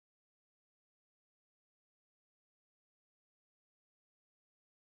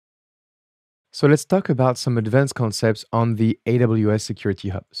So let's talk about some advanced concepts on the AWS Security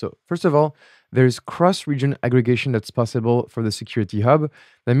Hub. So first of all, there's cross-region aggregation that's possible for the Security Hub.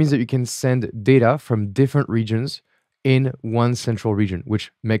 That means that you can send data from different regions in one central region,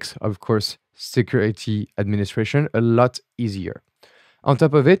 which makes, of course, security administration a lot easier. On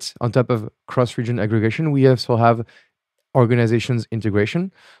top of it, on top of cross-region aggregation, we also have organizations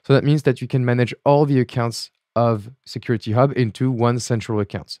integration. So that means that you can manage all the accounts of Security Hub into one central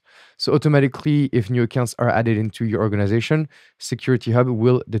account. So automatically, if new accounts are added into your organization, Security Hub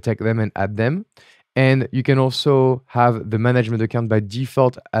will detect them and add them. And you can also have the management account by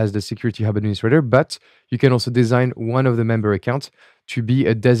default as the Security Hub administrator, but you can also design one of the member accounts to be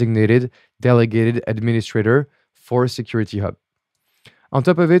a designated, delegated administrator for Security Hub. On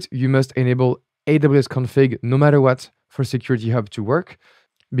top of it, you must enable AWS config no matter what for Security Hub to work,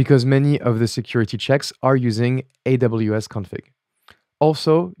 because many of the security checks are using AWS config.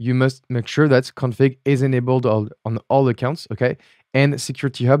 Also, you must make sure that config is enabled on all accounts, okay? And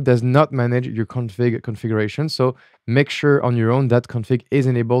Security Hub does not manage your config configuration, so make sure on your own that config is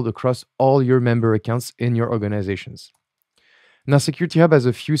enabled across all your member accounts in your organizations. Now, Security Hub has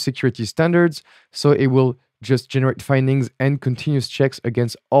a few security standards, so it will just generate findings and continuous checks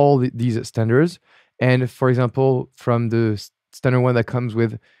against all these standards. And for example, from the standard one that comes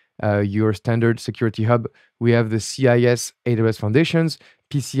with your standard Security Hub, we have the CIS AWS Foundations,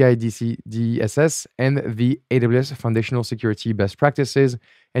 PCI DSS, and the AWS Foundational Security Best Practices.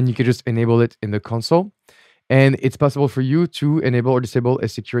 And you can just enable it in the console. And it's possible for you to enable or disable a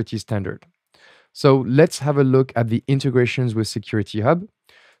security standard. So let's have a look at the integrations with Security Hub.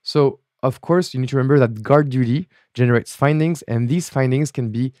 So of course, you need to remember that GuardDuty generates findings, and these findings can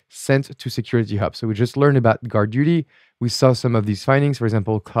be sent to Security Hub. So we just learned about GuardDuty. We saw some of these findings, for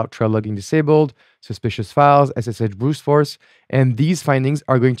example, cloud logging disabled, suspicious files, SSH brute force, and these findings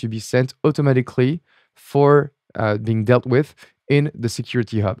are going to be sent automatically for being dealt with in the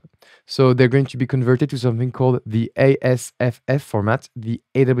Security Hub. So they're going to be converted to something called the ASFF format, the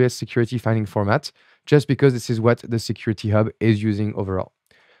AWS Security Finding Format, just because this is what the Security Hub is using overall.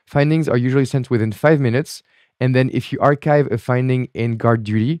 Findings are usually sent within 5 minutes. And then if you archive a finding in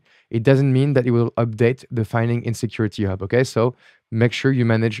GuardDuty, it doesn't mean that it will update the finding in Security Hub, okay? So make sure you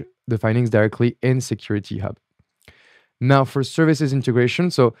manage the findings directly in Security Hub. Now for services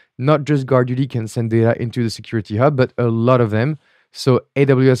integration, so not just GuardDuty can send data into the Security Hub, but a lot of them. So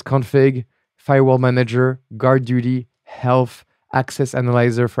AWS Config, Firewall Manager, GuardDuty, Health, Access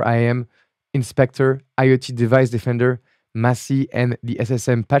Analyzer for IAM, Inspector, IoT Device Defender, Massey, and the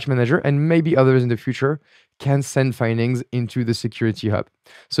SSM Patch Manager, and maybe others in the future, can send findings into the Security Hub.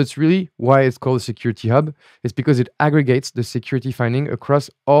 So it's really why it's called a Security Hub. It's because it aggregates the security finding across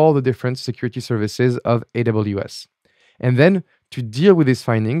all the different security services of AWS. And then to deal with these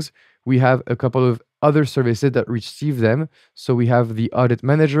findings, we have a couple of other services that receive them. So we have the Audit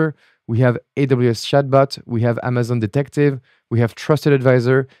Manager, we have AWS Chatbot, we have Amazon Detective, we have Trusted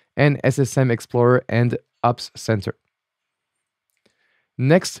Advisor, and SSM Explorer and Ops Center.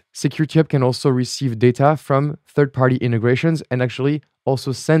 Next, Security Hub can also receive data from third-party integrations and actually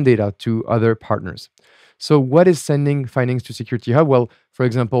also send data to other partners. So what is sending findings to Security Hub? Well, for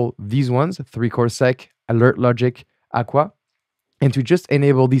example, these ones, 3CoreSec, Alert Logic, Aqua. And to just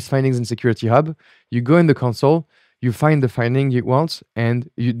enable these findings in Security Hub, you go in the console, you find the finding you want, and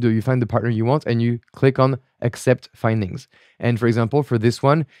you find the partner you want, and you click on Accept Findings. And for example, for this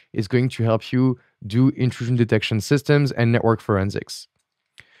one, it's going to help you do intrusion detection systems and network forensics.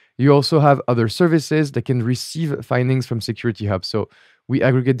 You also have other services that can receive findings from Security Hub. So we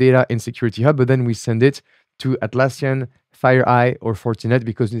aggregate data in Security Hub, but then we send it to Atlassian, FireEye, or Fortinet,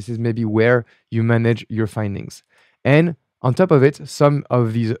 because this is maybe where you manage your findings. And on top of it, some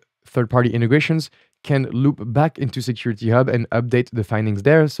of these third-party integrations can loop back into Security Hub and update the findings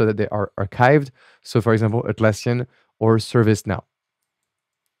there so that they are archived. So for example, Atlassian or ServiceNow.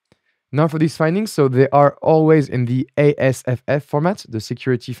 Now for these findings, so they are always in the ASFF format, the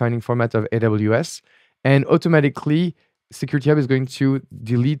security finding format of AWS, and automatically Security Hub is going to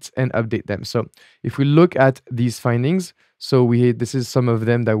delete and update them. So if we look at these findings, so this is some of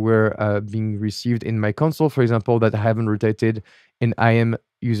them that were being received in my console, for example, that I haven't rotated an IAM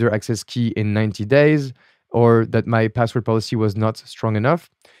user access key in 90 days, or that my password policy was not strong enough.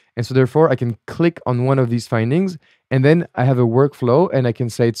 And so therefore I can click on one of these findings, and then I have a workflow and I can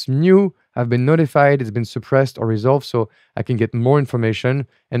say it's new, I've been notified, it's been suppressed or resolved, so I can get more information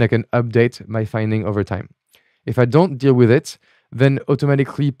and I can update my finding over time. If I don't deal with it, then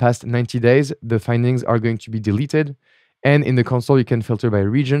automatically past 90 days, the findings are going to be deleted. And in the console, you can filter by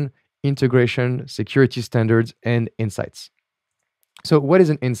region, integration, security standards, and insights. So what is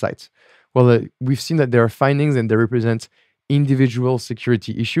an insight? Well, we've seen that there are findings and they represent individual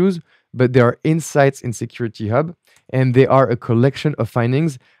security issues, but there are insights in Security Hub, and they are a collection of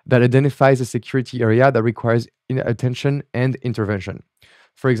findings that identifies a security area that requires attention and intervention.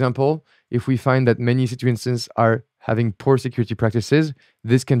 For example, if we find that many situations are having poor security practices,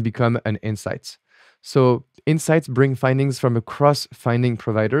 this can become an insight. So insights bring findings from across finding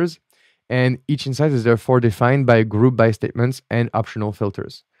providers, and each insight is therefore defined by group by statements and optional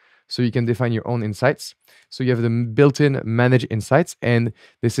filters. So you can define your own insights. So you have the built-in manage insights, and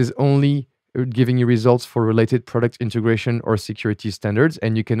this is only giving you results for related product integration or security standards,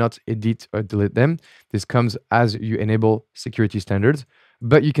 and you cannot edit or delete them. This comes as you enable security standards,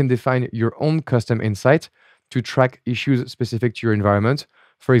 but you can define your own custom insight to track issues specific to your environment.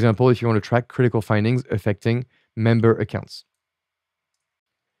 For example, if you want to track critical findings affecting member accounts.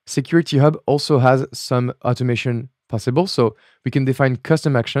 Security Hub also has some automation possible. So we can define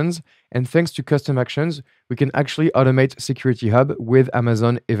custom actions, and thanks to custom actions, we can actually automate Security Hub with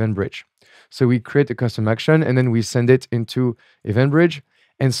Amazon EventBridge. So we create a custom action and then we send it into EventBridge.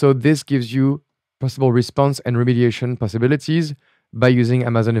 And so this gives you possible response and remediation possibilities by using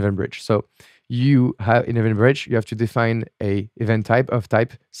Amazon EventBridge. So you have in EventBridge, you have to define a event type of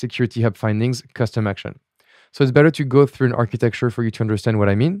type Security Hub findings custom action. So it's better to go through an architecture for you to understand what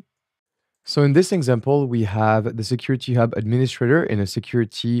I mean. So in this example, we have the Security Hub administrator in a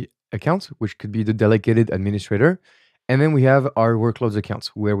security account, which could be the delegated administrator. And then we have our workloads accounts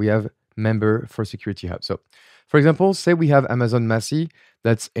where we have member for Security Hub. So for example, say we have Amazon Massey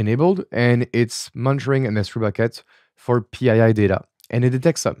that's enabled and it's monitoring an S3 bucket for PII data and it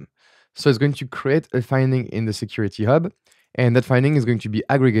detects some. So it's going to create a finding in the Security Hub, and that finding is going to be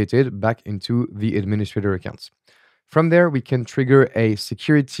aggregated back into the administrator accounts. From there, we can trigger a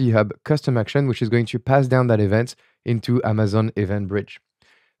Security Hub custom action, which is going to pass down that event into Amazon EventBridge.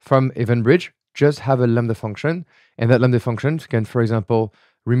 From EventBridge, just have a Lambda function, and that Lambda function can, for example,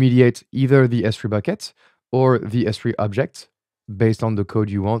 remediate either the S3 bucket or the S3 object based on the code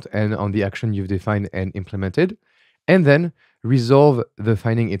you want and on the action you've defined and implemented, and then resolve the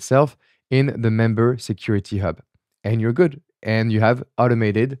finding itself in the member Security Hub. And you're good. And you have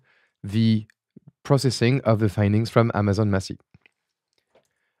automated the processing of the findings from Amazon Massey.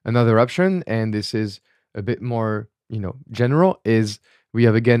 Another option, and this is a bit more, general, is we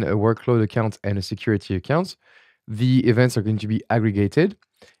have again a workload account and a security account. The events are going to be aggregated.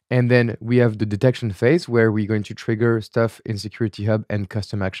 And then we have the detection phase where we're going to trigger stuff in Security Hub and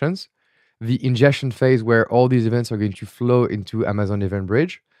custom actions. The ingestion phase where all these events are going to flow into Amazon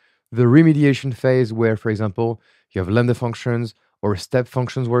EventBridge. The remediation phase where, for example, you have Lambda functions or step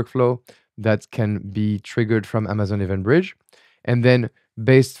functions workflow that can be triggered from Amazon EventBridge. And then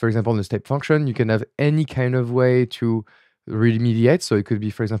based, for example, on the step function, you can have any kind of way to remediate. So it could be,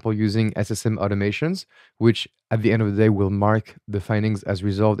 for example, using SSM automations, which at the end of the day will mark the findings as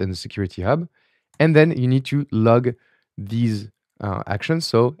resolved in the Security Hub. And then you need to log these actions.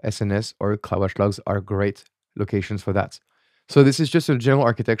 So SNS or CloudWatch logs are great locations for that. So this is just a general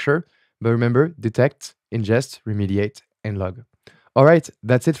architecture, but remember, detect, ingest, remediate, and log. All right,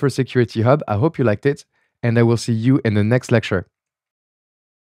 that's it for Security Hub. I hope you liked it, and I will see you in the next lecture.